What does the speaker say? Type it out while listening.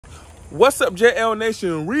What's up, JL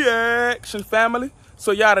Nation Reaction family?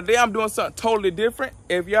 So y'all, today I'm doing something totally different.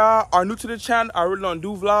 If y'all are new to the channel, I really don't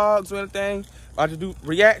do vlogs or anything. I just do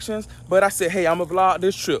reactions. But I said, hey, I'm gonna vlog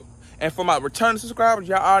this trip. And for my returning subscribers,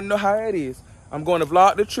 y'all already know how it is. I'm going to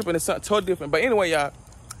vlog this trip and it's something totally different. But anyway, y'all,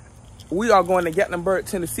 we are going to GATLINBURG,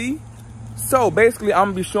 Tennessee. So basically, I'm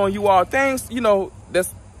gonna be showing you all things, you know,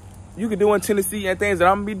 that's you can do in Tennessee and things that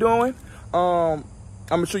I'm gonna be doing.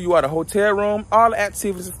 I'm gonna show you all the hotel room, all the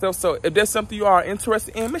activities and stuff. So if there's something you are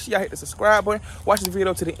interested in, make sure y'all hit the subscribe button. Watch this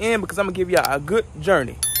video to the end because I'm gonna give y'all a good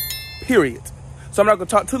journey, period. So I'm not gonna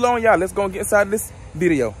talk too long, y'all. Let's go and get inside this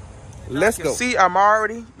video. Let's go. See, I'm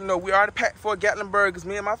already, we already packed for GATLINBURG. It's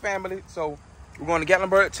me and my family. So we're going to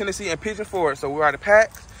GATLINBURG, Tennessee and Pigeon Forge. So we're already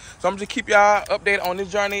packed. So I'm just keep y'all updated on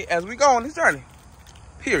this journey as we go on this journey,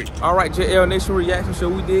 period. All right, JL Nation Reaction. So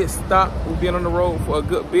we did stop. We've been on the road for a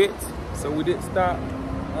good bit. So we did stop.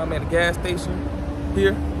 I'm at a gas station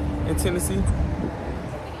here in Tennessee.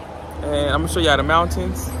 And I'm gonna show y'all the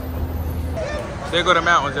mountains. There go the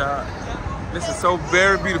mountains, y'all. This is so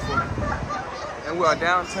very beautiful. And we are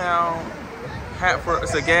downtown Hatford.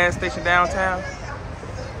 It's a gas station downtown.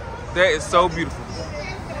 That is so beautiful.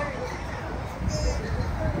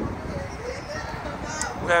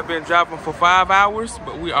 We have been driving for 5 hours,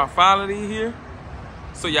 but we are finally here.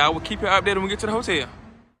 So y'all will keep you updated when we get to the hotel.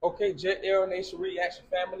 Okay, JL Nation Reaction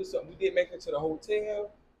family. So we did make it to the hotel.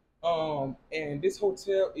 And this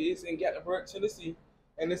hotel is in GATLINBURG, Tennessee.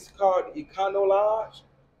 And it's called the Econo Lodge.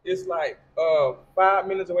 It's like 5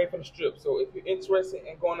 minutes away from the strip. So if you're interested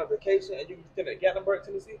in going on vacation and you can stay at GATLINBURG,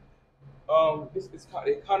 Tennessee, this is called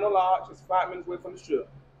the Econo Lodge. It's 5 minutes away from the strip.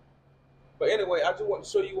 But anyway, I just want to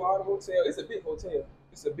show you all the hotel. It's a big hotel.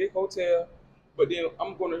 It's a big hotel. But then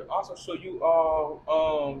I'm going to also show you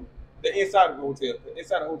all the inside of the hotel. The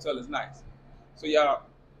inside of the hotel is nice. So y'all,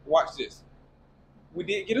 watch this. We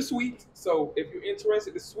did get a suite. So if you're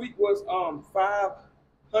interested, the suite was $500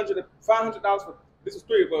 for, this is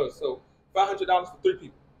 3 of us. So $500 for 3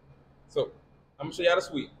 people. So I'm gonna show y'all the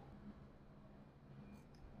suite.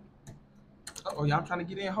 Oh, y'all, I'm trying to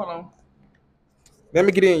get in. Hold on. Let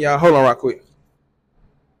me get in, y'all. Hold on right quick.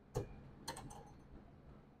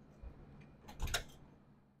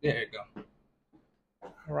 There you go.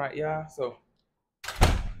 All right, y'all. So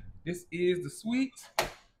this is the suite.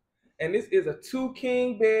 And this is a 2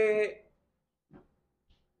 king bed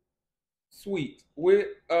suite with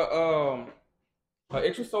an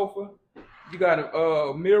extra sofa. You got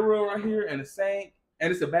a mirror right here and a sink,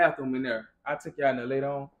 and it's a bathroom in there. I'll take y'all in there later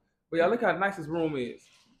on. But y'all look how nice this room is.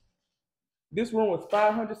 This room was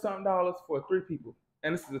 $500-something for 3 people,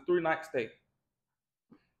 and this is a 3-night stay.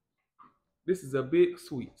 This is a big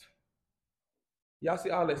suite. Y'all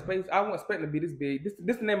see all that space? I wasn't expecting to be this big. This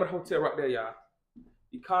is the name of the hotel right there, y'all.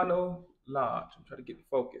 Econo Lodge. I'm trying to get the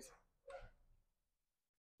focus.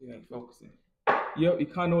 It ain't focusing. Yep,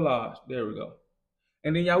 Econo Lodge. There we go.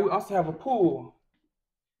 And then y'all, we also have a pool.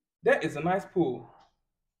 That is a nice pool.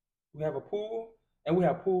 We have a pool and we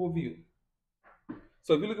have pool view.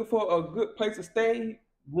 So if you're looking for a good place to stay,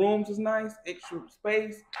 rooms is nice, extra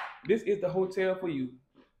space, this is the hotel for you.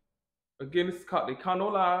 Again, this is called the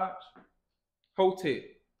Econo Lodge Hotel.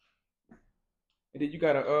 And then you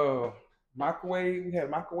got a microwave. We have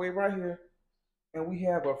a microwave right here. And we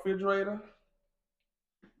have a refrigerator.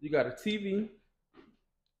 You got a TV.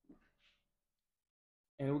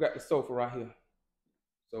 And we got the sofa right here.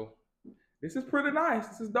 So this is pretty nice.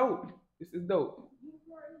 This is dope. This is dope.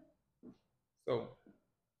 So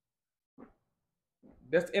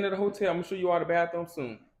that's the end of the hotel. I'm gonna show you all the bathroom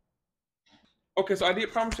soon. Okay, so I did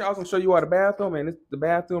promise you I was gonna show you all the bathroom, and it's the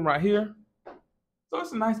bathroom right here. So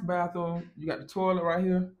it's a nice bathroom. You got the toilet right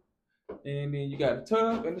here, and then you got the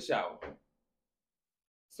tub and the shower.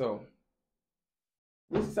 So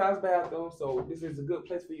this is size bathroom. So this is a good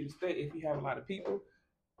place for you to stay if you have a lot of people.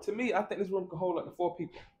 To me, I think this room can hold up to 4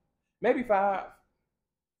 people, maybe 5.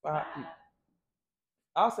 5 people.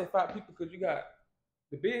 I'll say 5 people because you got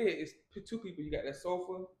the bed is 2 people. You got that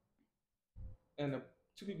sofa, and the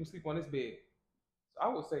 2 people sleep on this bed. So I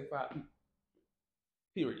would say 5 people.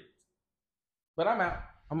 Period. But I'm out.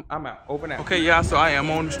 I'm out. Over now. Okay, y'all. So I am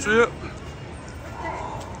on the strip,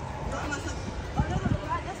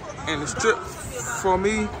 and the strip for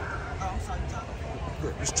me.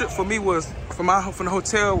 The strip for me was from the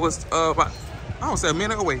hotel was about, I don't say a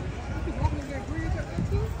minute away.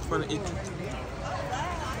 From the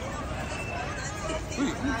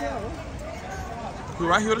we're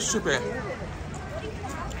right here at the strip at.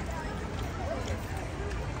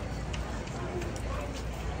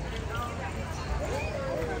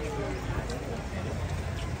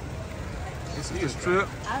 This is strip.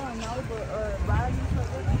 I don't know, but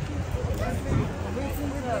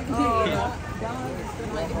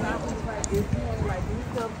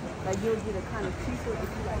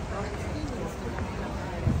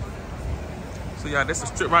So yeah, that's a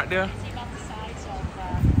strip right there.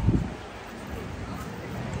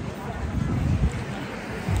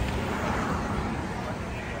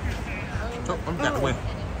 Oh, I'm got the way.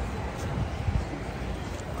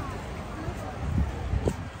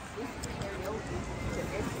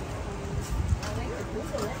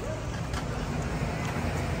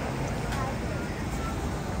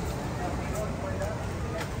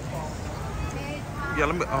 Yeah,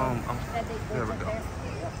 let me there we go.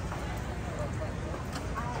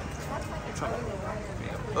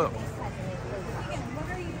 Up.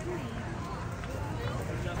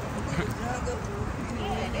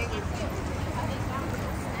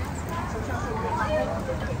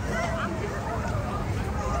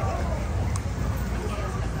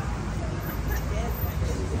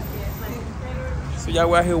 So y'all,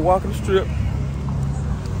 we're out here walking the strip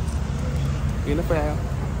in the fam.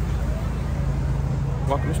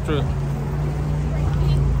 Walking the strip.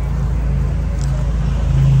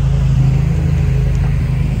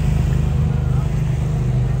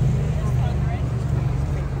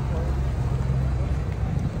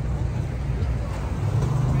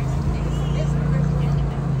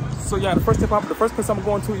 So yeah, the first place I'm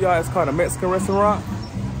going to, y'all, is called a Mexican restaurant.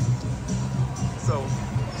 So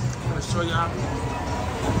I'm gonna show y'all.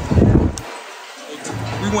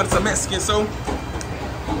 We wanted some Mexican, so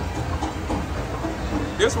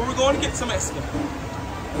that's where we're going to get some Mexican.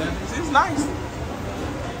 It's nice.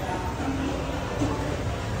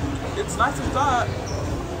 It's nice inside.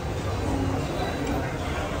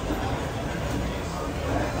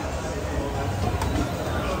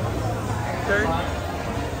 Okay.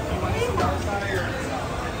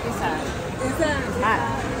 It's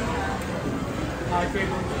hot.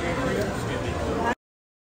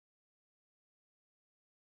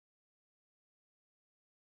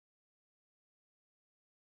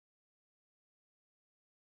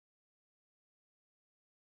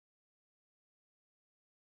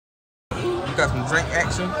 We got some drink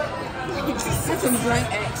action. Some drink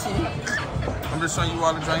action. I'm just showing you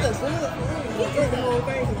all the drinks. I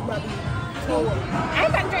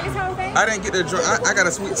ain't got to drink this whole thing. I didn't get the drink. I got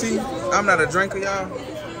a sweet tea. I'm not a drinker, y'all.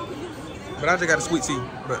 But I just got a sweet tea.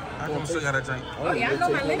 But I'm gonna show y'all that drink. Oh yeah, I know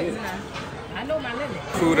my limits now. I know my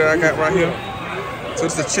limits. Food that I got right here. So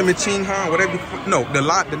it's the chimichanga, whatever. No, the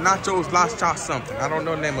nachos las chas something. I don't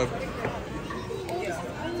know the name of it.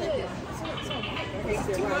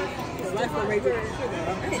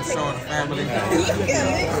 Showing the family.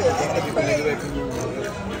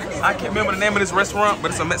 I can't remember the name of this restaurant,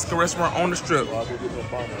 but it's a Mexican restaurant on the strip. So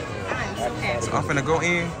I'm finna go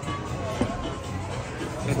in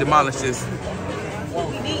and demolish this.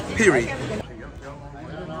 Period.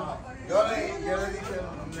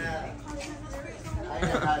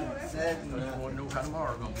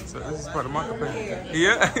 So this is part of my campaign.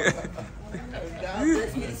 Yeah.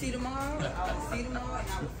 Bless me to see tomorrow. I'll see tomorrow and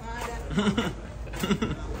I will find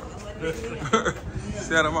out.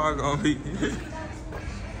 See how tomorrow gonna be.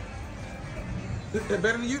 They're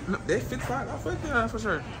better than you. No, they fit fine. I'll fit there for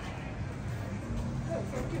sure.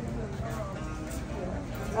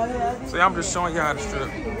 So yeah, I'm just showing y'all how to strip.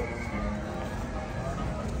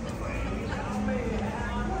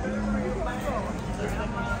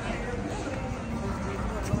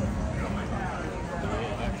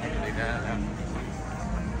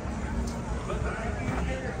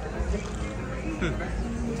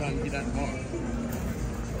 Time to get out tomorrow.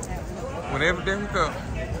 Whenever there we go.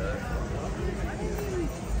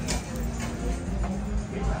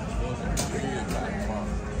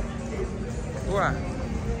 Why?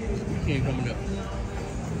 Weekend coming up.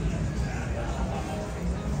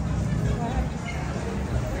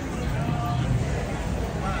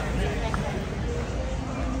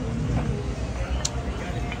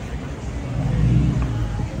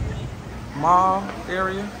 Mall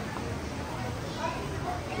area.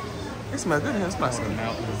 It smells good in here. It smells good.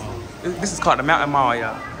 This is called the Mountain Mall,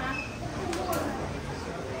 y'all.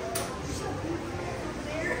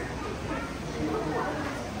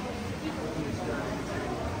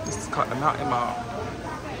 This is called the Mountain Mall.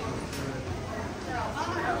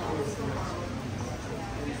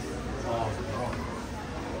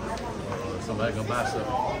 Somebody gonna buy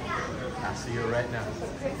something. I see her right now.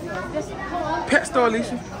 Pet store,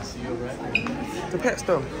 Alicia. I see her right now. The pet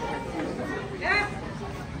store.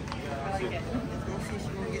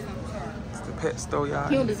 It's the pet store,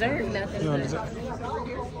 y'all. You don't deserve nothing. You don't deserve.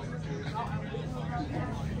 Probably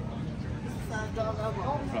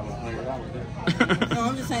 $100 there. No,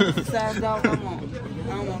 I'm just saying it's the size dog I want. I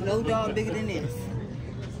don't want no dog bigger than this.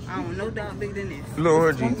 I I don't know dog bigger than this.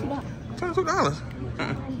 Lord Jesus.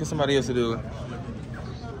 $22. Get somebody else to do it.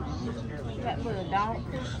 That little dog.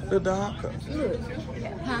 Little dog. Look.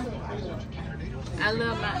 Huh? I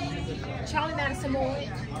love my Charlie not a Samoan.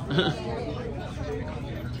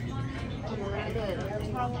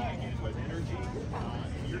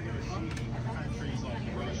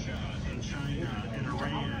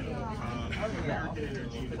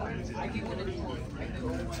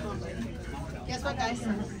 Guess what, guys?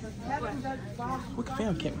 We can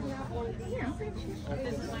film camera.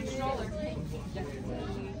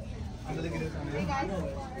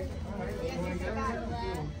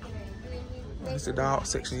 This is the dog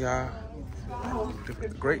section, y'all. The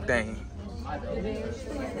Great Dane. I'm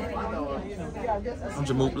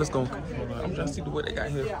just moving. Let's go. I'm trying to see what they got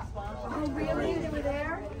here.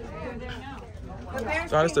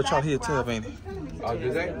 So this the Charlie here tub, ain't it? Oh,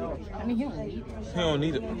 did they? I mean, he don't need it. He don't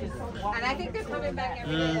need it. And I think they're coming back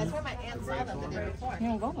every day. That's where my aunt saw them the day before. He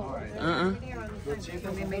don't go nowhere.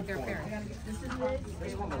 So they made their appearance.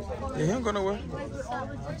 Yeah, he don't go nowhere.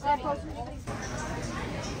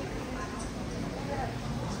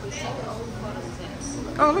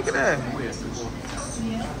 Oh, look at that.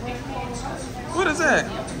 What is that?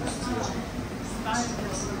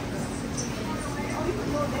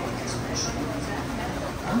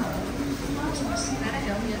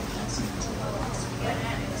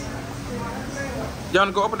 Y'all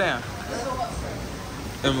wanna go up or down?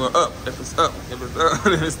 And we're up. If it's up, if it's up,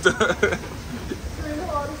 then it's stuck.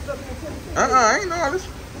 I ain't know all this.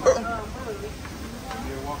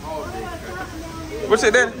 What's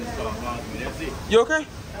it, Daddy? That's it. You okay? I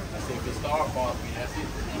said, if it start bothering me, that's it.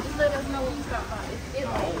 Just let us know when you start by.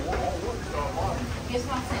 It's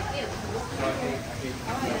what I'm saying.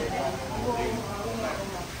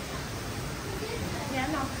 Yeah, I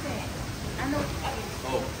know what I'm saying. I know.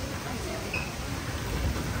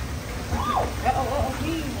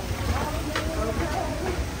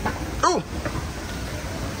 Ooh.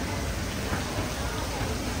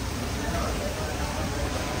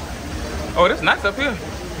 Oh, that's nice up here.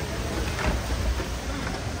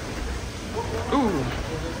 Ooh.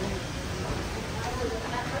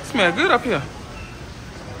 Smell good up here.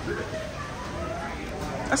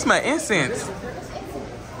 I smell incense.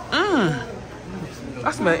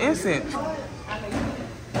 I smell incense. I'll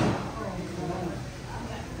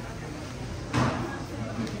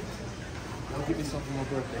give me something for my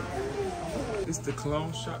birthday. It's the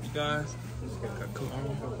cologne shop, you guys. Got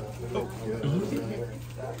cologne.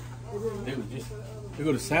 We're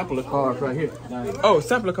going to sample the cards right here. Oh,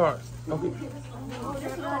 sampler cards. Okay.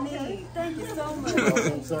 Thank you so much.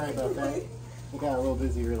 I'm sorry about that. We got a little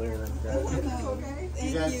busy earlier than that. Okay.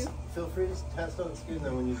 You guys feel free to test on the skin, and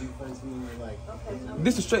then when you do find something you like.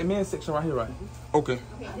 This is straight men's section right here, right? Okay.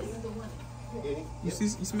 Any? You see,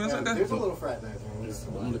 you smell something? There's a little fraternizer in this.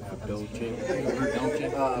 I'm looking for Dolce. You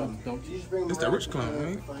just bring It's the rich cologne,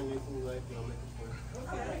 right? Find anything you like, and I'll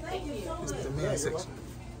make it for you. This is the men's section.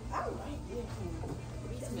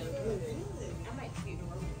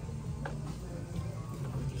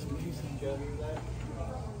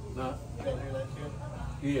 Nah. You guys hear that too?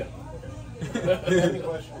 Yeah. Any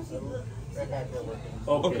questions? I'm right back there working.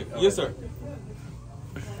 Okay. Yes, sir.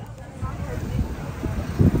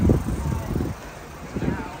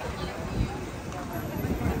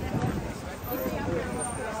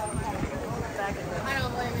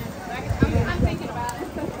 I'm thinking about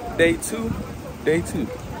it. Day two. Day two.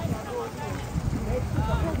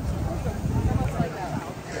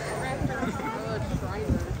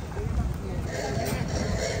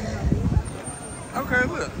 Okay,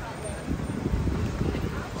 look.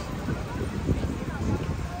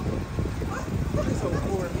 It's so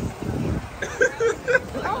cool.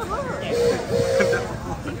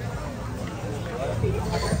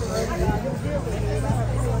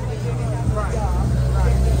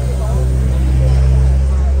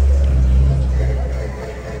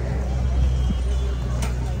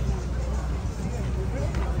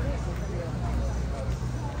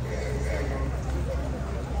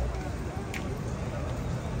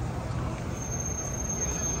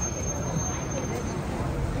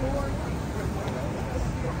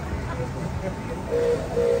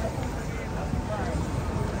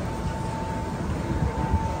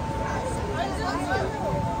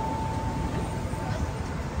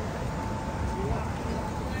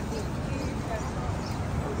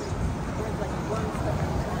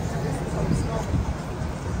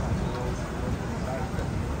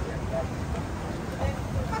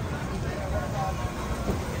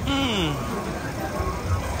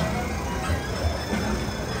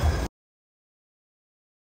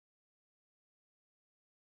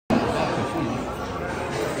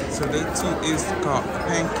 So day 2 is called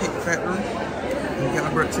Pancake Factory in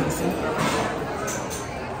Gatlinburg, Tennessee.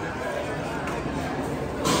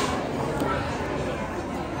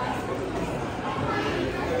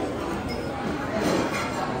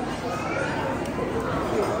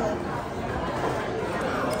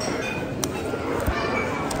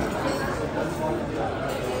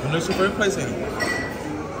 And that's your first place in it.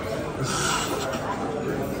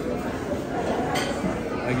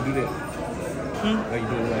 How you do that? How you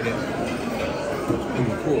do it like that? When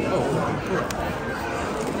you pour. Oh,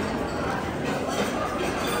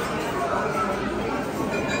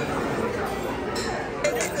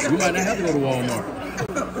 you might not have to go to Walmart.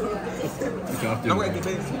 No way, get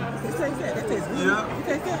baby. It tastes that. That tastes good. Yeah. You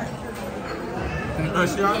taste that?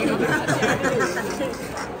 She already did that.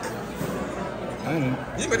 I don't know.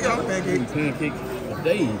 You better get on the pancake. Pancakes a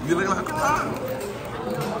day. You look like a pie.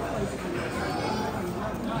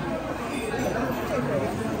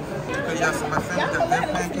 Okay, y'all, so my family got their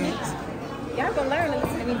pancakes. Y'all gonna learn to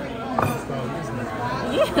listen to me.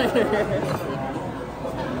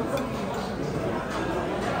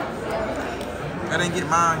 I didn't get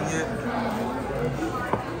mine yet.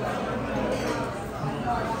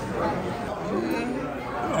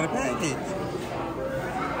 Oh, the pancakes.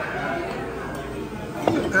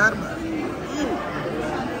 God, man.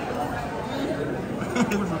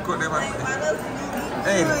 Record that right there.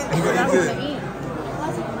 Hey, you gonna eat good.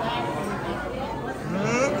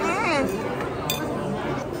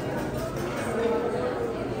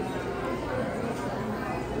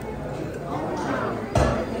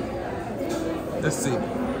 Let's see.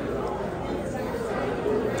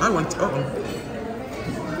 I want to. Oh,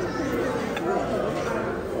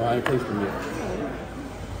 I ain't tasted them yet.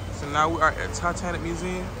 So now we are at Titanic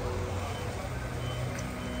Museum.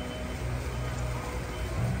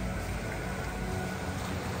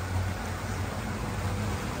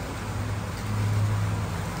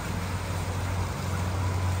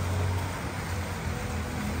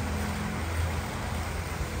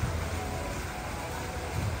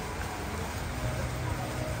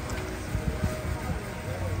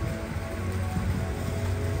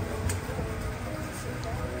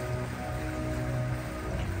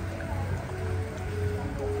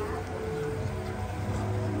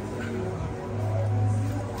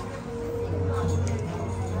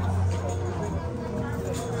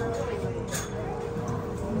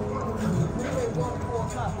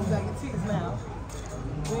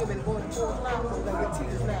 We have been going to 4 o'clock, so we gotta get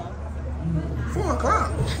tickets now. 4 o'clock?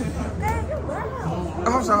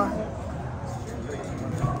 Oh, I'm sorry.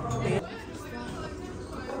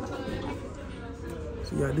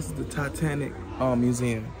 So yeah, this is the Titanic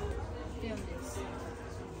Museum.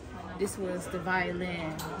 This was the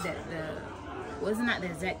violin that was not the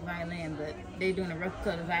exact violin, but they're doing a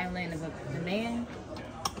replica of the violin of the man.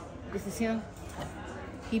 This is him.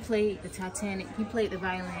 He played the Titanic. He played the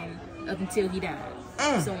violin up until he died.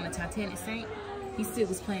 So when the Titanic sank, he still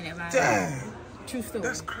was playing that violin. Dang. True story.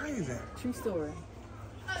 That's crazy. True story.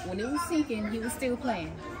 When it was sinking, he was still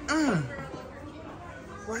playing. Well,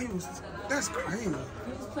 that's crazy. He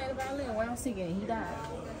was playing the violin while I was sinking and he died.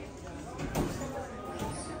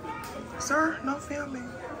 Sir, no filming.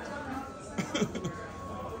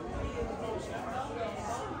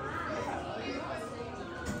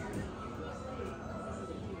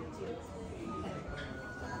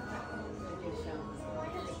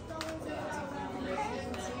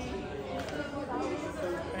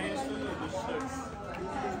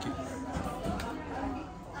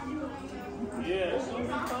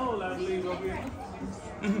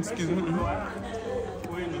 Excuse me.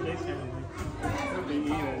 We're in the daytime. We'll be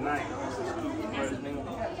eating at night. I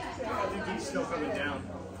think he's still coming down.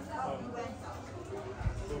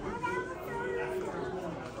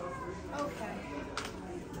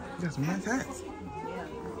 That's nice hats.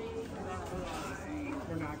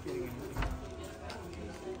 We're not getting it.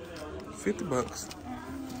 $50.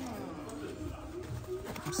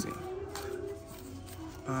 Let's see.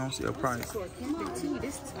 I don't see a price.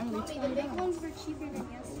 This only The big ones were cheaper than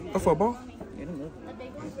yesterday. Oh, for a ball? The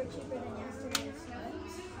big ones were cheaper than yesterday.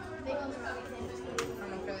 The big ones were $3. I'm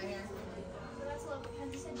gonna fill it here. So that's what Penn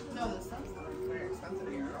Century. No, this stuff's not very expensive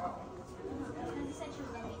here at all. Penn Century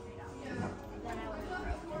was only $3. Then I went broke.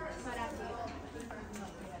 But after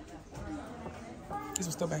you. This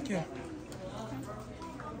was still back here.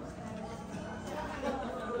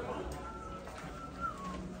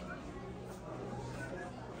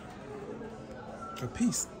 A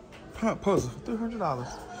piece. Puzzle for $300.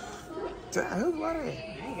 Damn, who's what is it?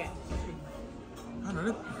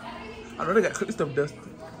 I know they got cookie stuff dusty.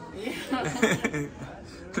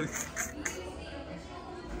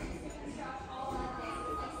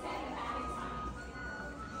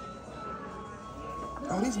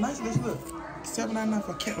 these nice. Let's look. $7.99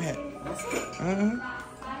 for a cat hat.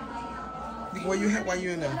 You can wear your hat while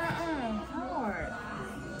you're in there. Hard.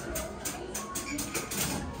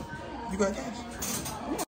 You got cash?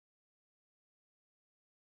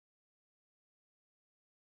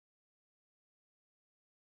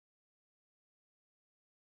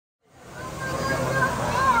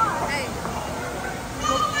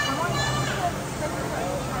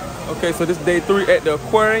 Okay, so this is day 3 at the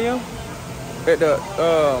aquarium. At the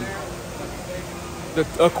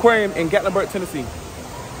aquarium in Gatlinburg, Tennessee.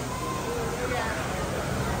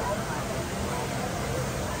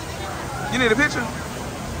 You need a picture?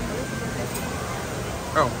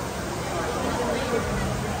 Oh.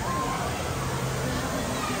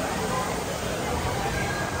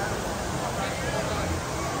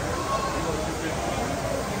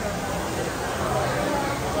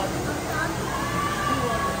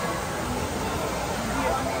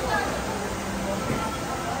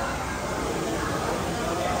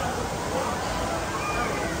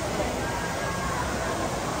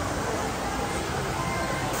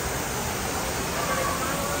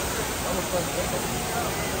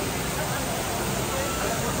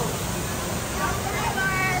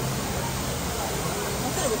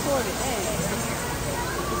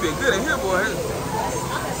 You feel good in here, boy.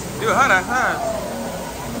 You're hot outside.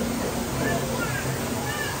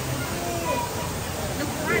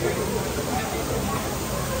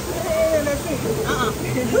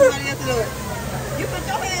 Somebody else do it. You put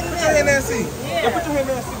your hand in Put there. your hand there and see. Yeah, put your hand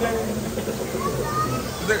there and see, Daddy.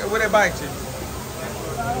 Where they bite you?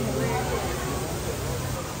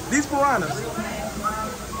 These piranhas.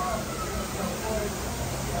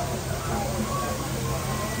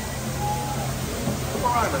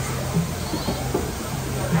 Piranhas.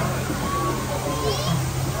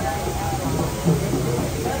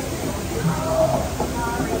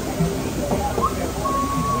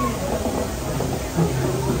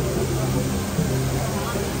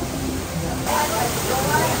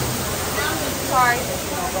 Sorry.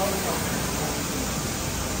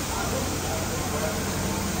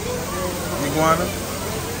 Iguana.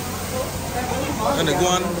 An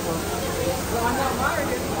iguana.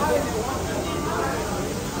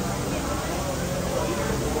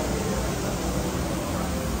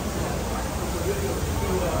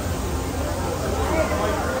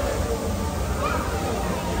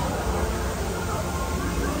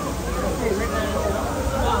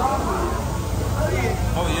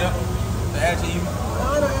 Oh yeah, the algae.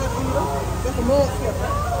 That's a mud slipper.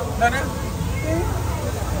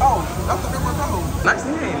 Oh, that's what they were called. Nice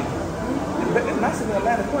here, ain't it? It's nicer than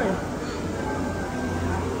Atlanta Aquarium.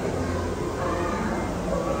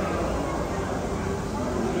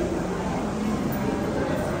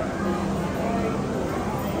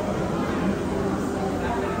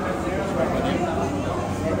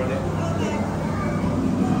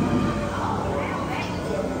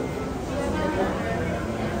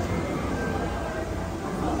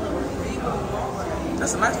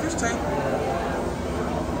 That's a nice fish tank.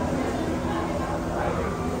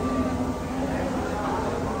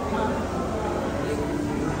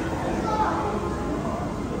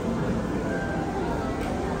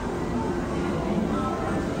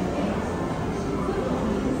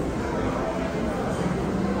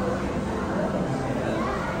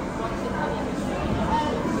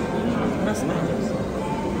 That's nice.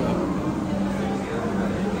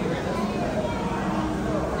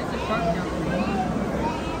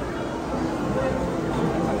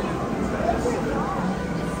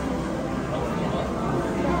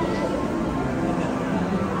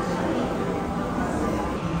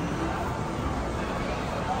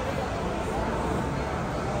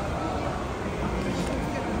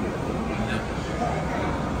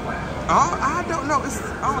 Oh, I don't know. It's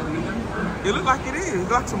it look like it is.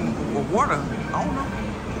 It's like some water. I don't know.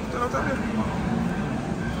 You know what I'm saying?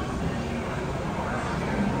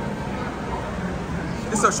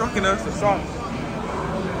 It's so shrinking us. It's strong.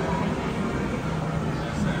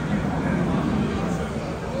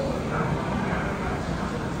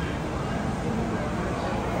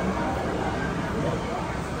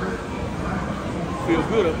 Feels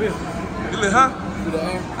good up here. Feel it, huh? Feel the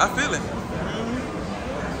air. I feel it.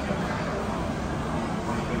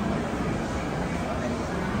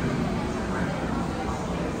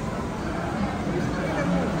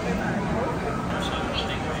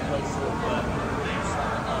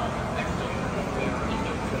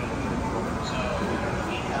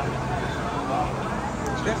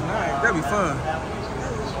 That's nice. That'd be fun.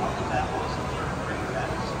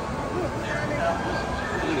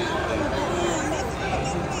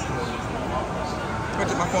 Went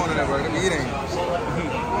to my phone in there, bro. It ain't.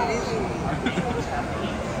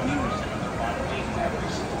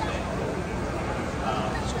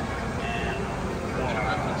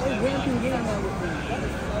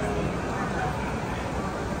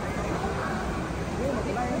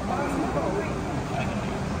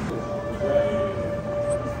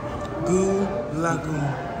 Good Lagoon.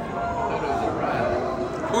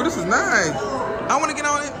 Oh, this is nice. I want to get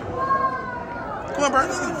on it. Come on, bro.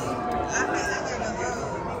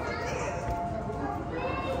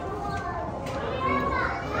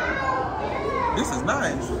 This is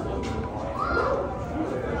nice.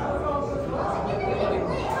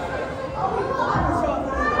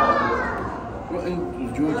 Well,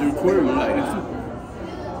 in Georgia Aquarium like this too.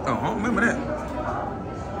 Oh, I don't remember that.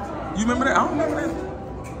 You remember that? I don't remember that.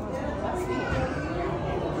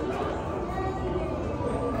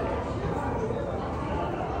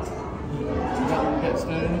 Pet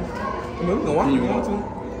stand. I mean, we can walk if you want to.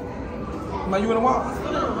 Now you wanna walk?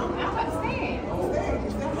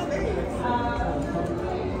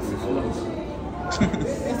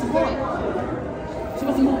 It's the point. She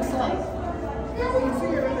wants to move slow.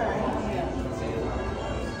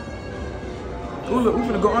 Oh look, we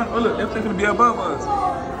finna go on. Oh look, everything finna be above us.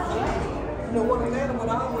 You know what an animal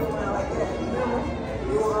I went around like that. Remember?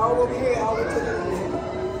 You were all over here, all the way to the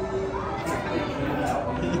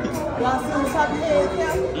y'all see what's happening here,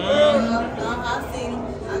 yeah? I seen him.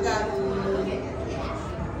 I got him.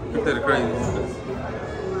 That's crazy.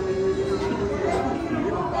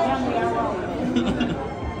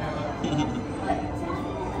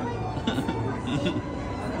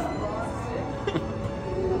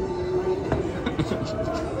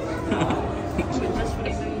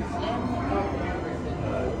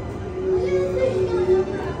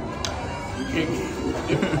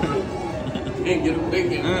 Can't get away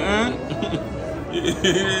with it.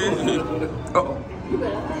 Uh-oh.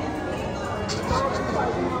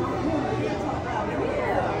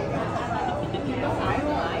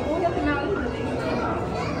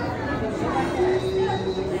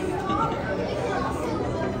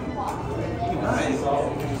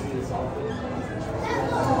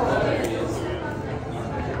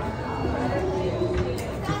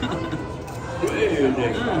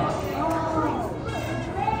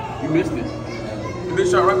 You missed it. The big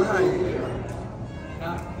shot right behind you.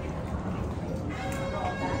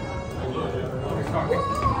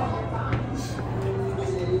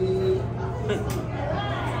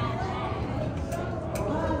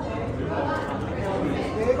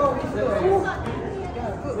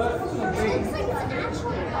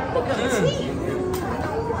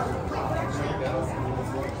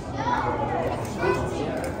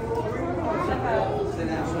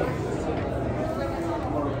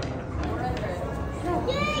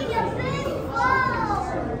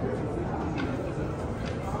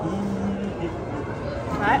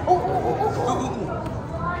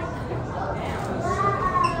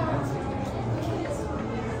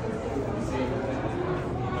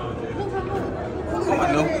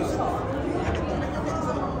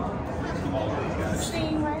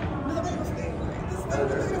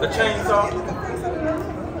 The chainsaw.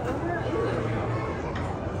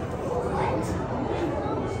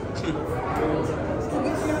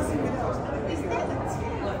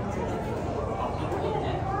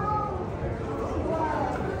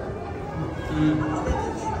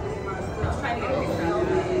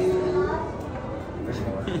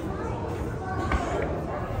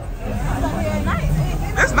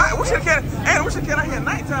 That's night. We should have and we should have out here at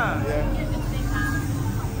nighttime. Yeah.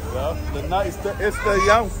 Well, the night is still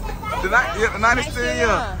young. The night is still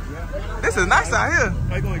young. This is nice out here.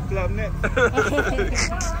 How you going to club next?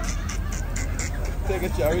 Take a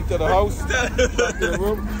cherry to the house. Back to the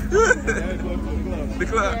room. Yeah, going to the club. The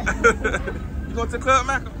club. You going to the club,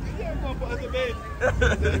 Michael? Yeah, I'm going to put us in bed.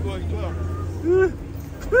 Then you going to the club.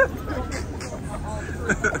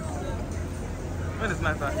 Man, it's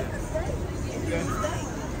nice out here.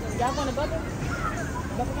 Y'all want a bubble?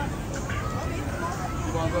 Bubble gum?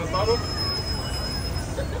 You want to go to the bubble?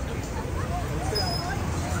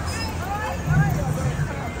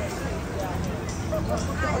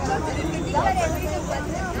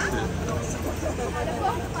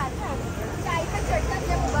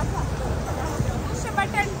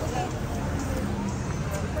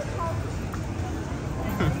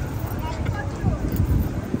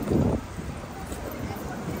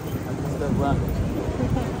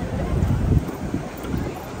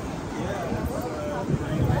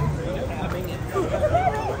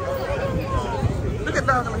 Look at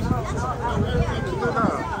dog. Look at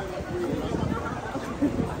dog.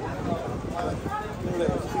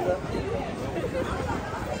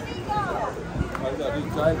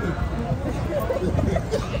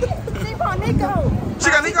 She brought Nico. She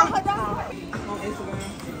got Nico? On Instagram.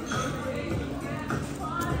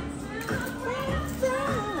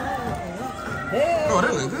 Oh,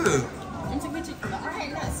 that look good.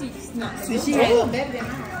 See, she had a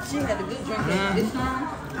good drink this time.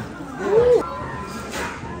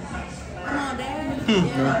 Come on, Dad.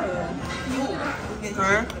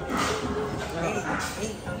 Okay.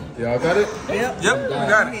 Y'all got it? Yep. Yep, we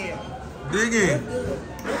got it. Dig in.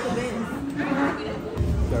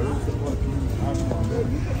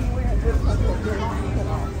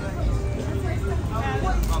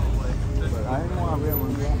 I ain't want to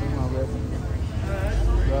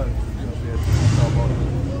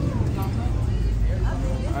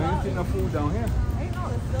I ain't seen no food down here. Ain't no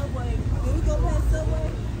Subway. Did we go past Subway?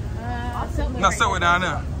 No, Subway down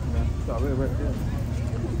there. Stop right there.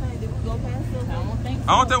 Did we go past Subway? I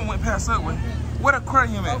don't think we went past Subway. What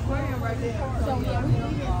aquarium at? Aquarium right there.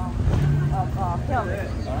 Kelly.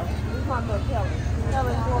 We want to go Kelly.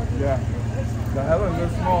 Kelly's going to Yeah. The hell is a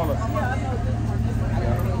little smaller.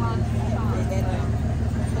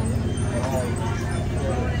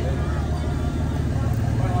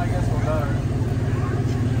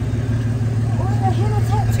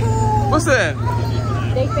 What's that?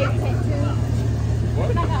 They fake tattoo. What?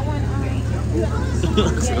 I got one.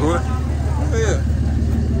 What? Yeah.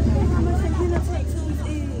 How much the henna tattoos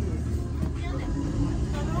is?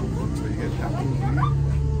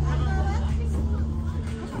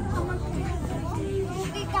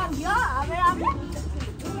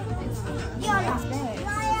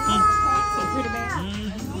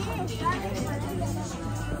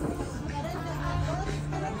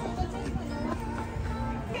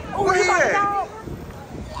 Where he at?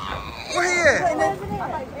 Where he at?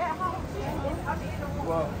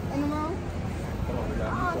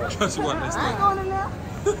 Trust you want this thing.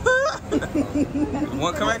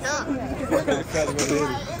 Want to come back out?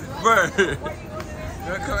 Bird. You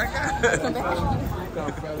want to come back out?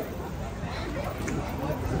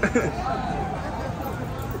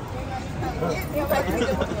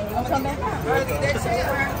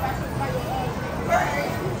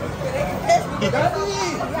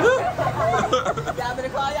 Y'all better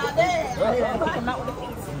call y'all dad. Come out with a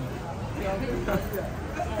pizza.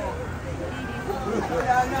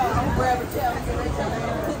 Y'all know, I'm grab a tail.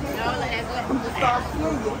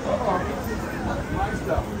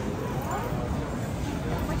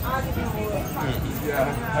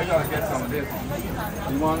 Yeah, I gotta get some of this.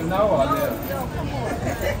 You want to know or this?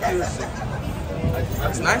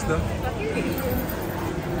 That's nice though.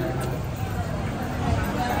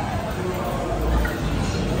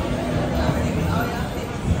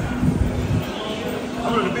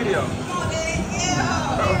 I'm in the video.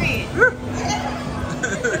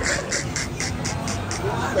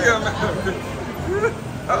 Yeah, man.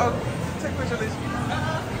 Uh-oh. Take a picture of this.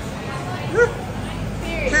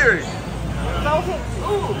 Period.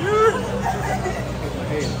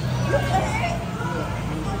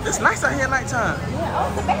 It's nice out here at nighttime. Yeah, oh,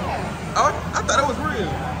 the bear. Oh, I thought it was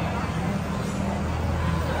real.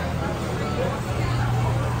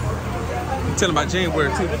 Tell him about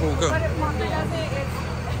January too before we go.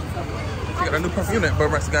 She got a new perfume that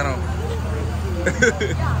Bubba got on.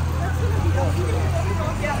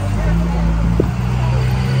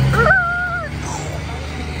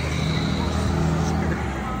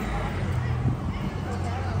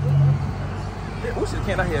 We should have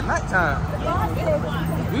came out here at nighttime.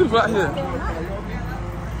 We was right here.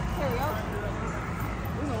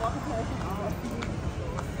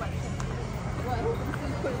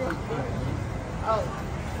 Oh,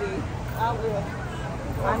 see, I will.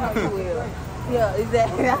 I know you will. Yeah,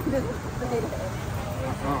 exactly. I just say that.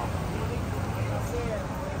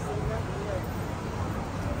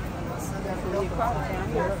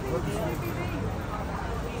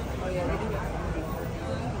 Oh, yeah, they do.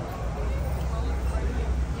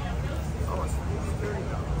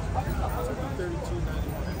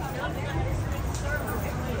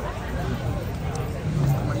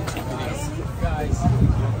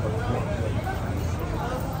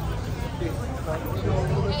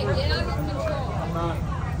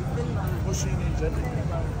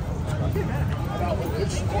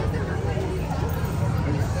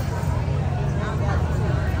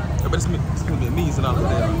 But it's gonna be amazing out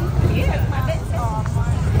there. Yeah, I bet so.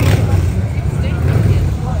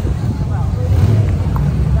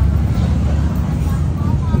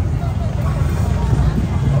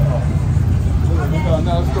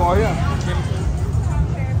 Another store here.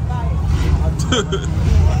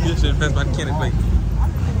 You should pass by the candy plate.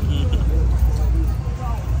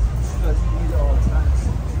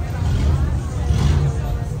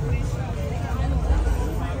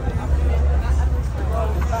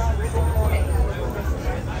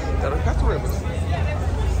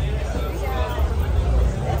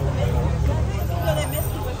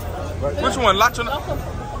 one? Lacho?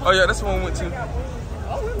 Oh yeah, that's the one we went to.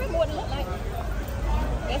 Oh, remember what it looked like.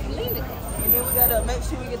 That's Linda. And then we gotta make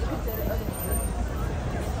sure we get the picture of the other one.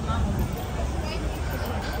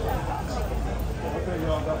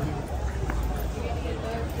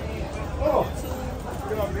 Oh,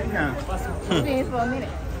 get up in here. We've been here for a minute.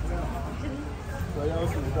 So y'all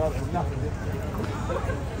see the dog is nothing.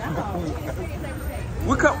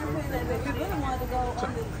 We come. You really wanted to go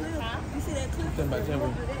on the cliff. You see that cliff? Turn back, turn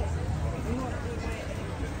back.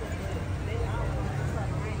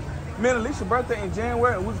 Me and Alicia's birthday in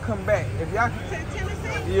January, and we can come back. If y'all can.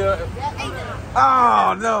 Yeah.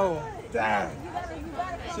 Oh no. Damn.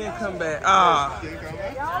 She didn't come back. Ah.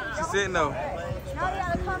 She said no. Now you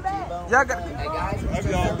gotta come back. Y'all got. Hey guys, Maybe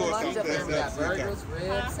y'all go something burgers,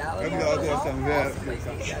 ribs, salad. Maybe y'all go something else.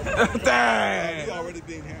 Dang. We already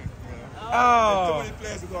been here. Oh. So many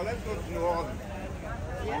places go. Let's go to New Orleans.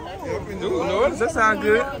 Ooh, New Orleans, that sounds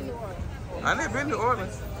good. I never been to New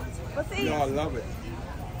Orleans. But see, Y'all love it.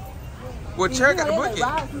 Well, Cherry got the book it.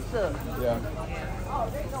 Yeah.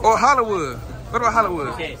 Or Hollywood. What about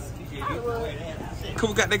Hollywood?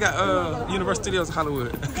 Cool, they got Universal Studios in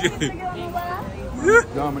Hollywood.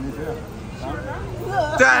 Germany's here.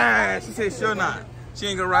 Dang, she said sure not. She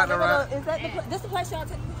ain't gonna ride no ride. is that this the place y'all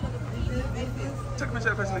take a picture of? Take a picture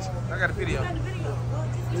of the place, Alicia. I got a video.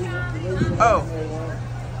 Oh.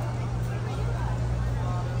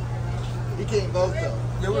 he can't vote though.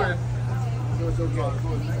 Yeah, we're in. So it's okay.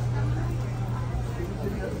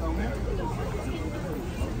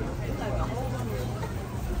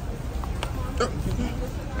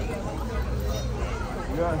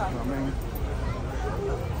 Yeah, I mean.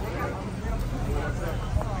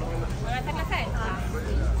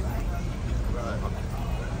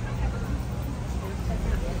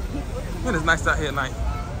 Man, it's nice out here at night.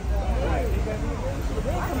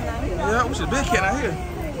 Yeah, we should be cat out here.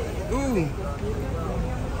 Ooh.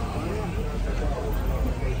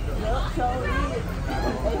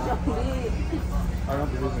 I don't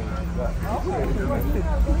believe in that.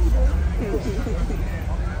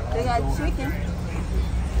 They got chicken.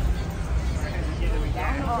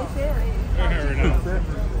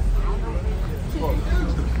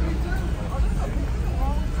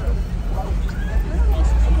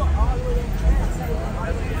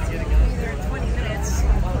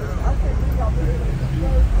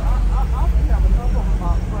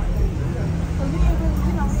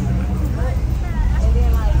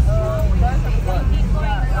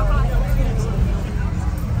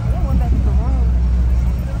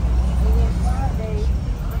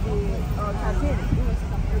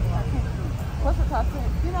 What's the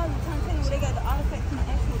Titanic? You know the Titanic where they got the artifacts from the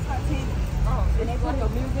actual Titanic. And they put a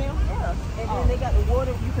museum. Yeah. And then they got the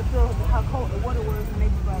water. You can feel how cold the water was, and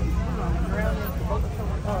maybe like drowning the boat or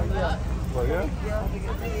something. Oh yeah. Well, yeah?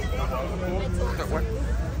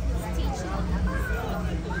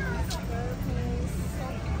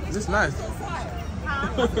 This is nice. I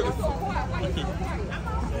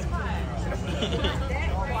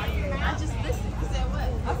just listened. You said what?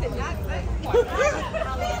 I said not that quiet.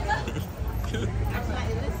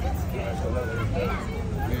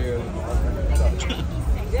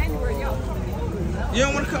 January, yo. You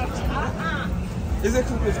don't want to come? Is it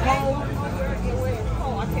because it's cold?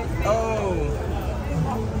 Oh.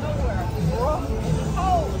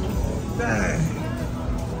 Dang.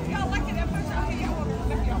 Y'all like it that much out here? Y'all want to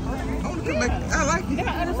make y'all burger? I want to come back. I like it.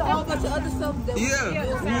 There's a whole bunch of other stuff that Yeah,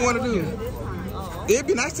 we want to do. It'd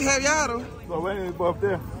be nice to have y'all though. So when is it up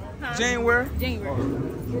there? January. January.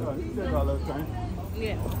 You said all that time.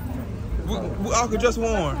 Yeah. We all could just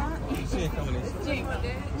warn. She ain't coming in.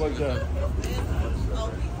 What's that?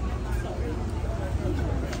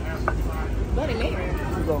 Bloody Mary.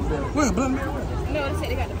 She's over there. Where? Blood Mary? No, they said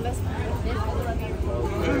they got the blessing.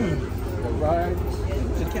 The ride.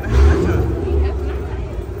 Can I have that?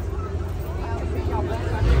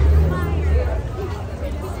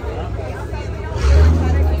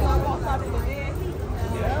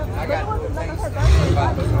 I got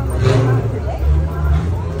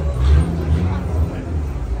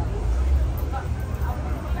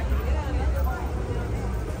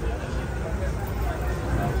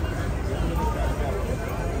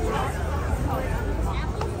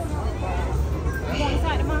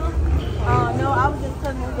no, I was just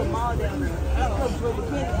telling you the mall down there. Because with the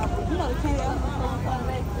candy apple, you know the candy apple on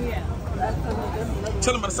Sunday? Yeah. That's because there's another.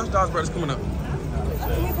 Tell them about the Such Dogs Brothers coming up. Can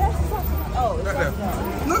we pass this up? Oh, it's Right there.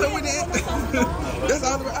 upside. No, we didn't. That's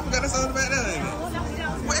all the way. I forgot that's all the way back there. Ain't it?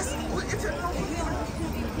 Where's it's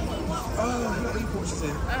oh, no, you what she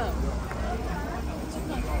said.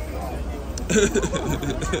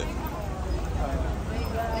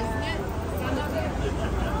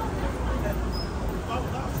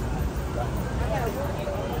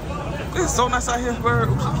 It's so nice out here,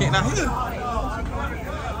 bro. Oops, I can't not hear.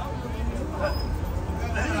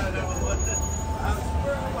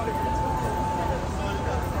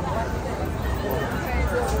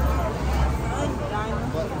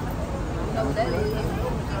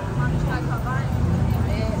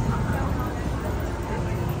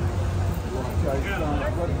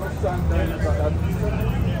 What sand down about that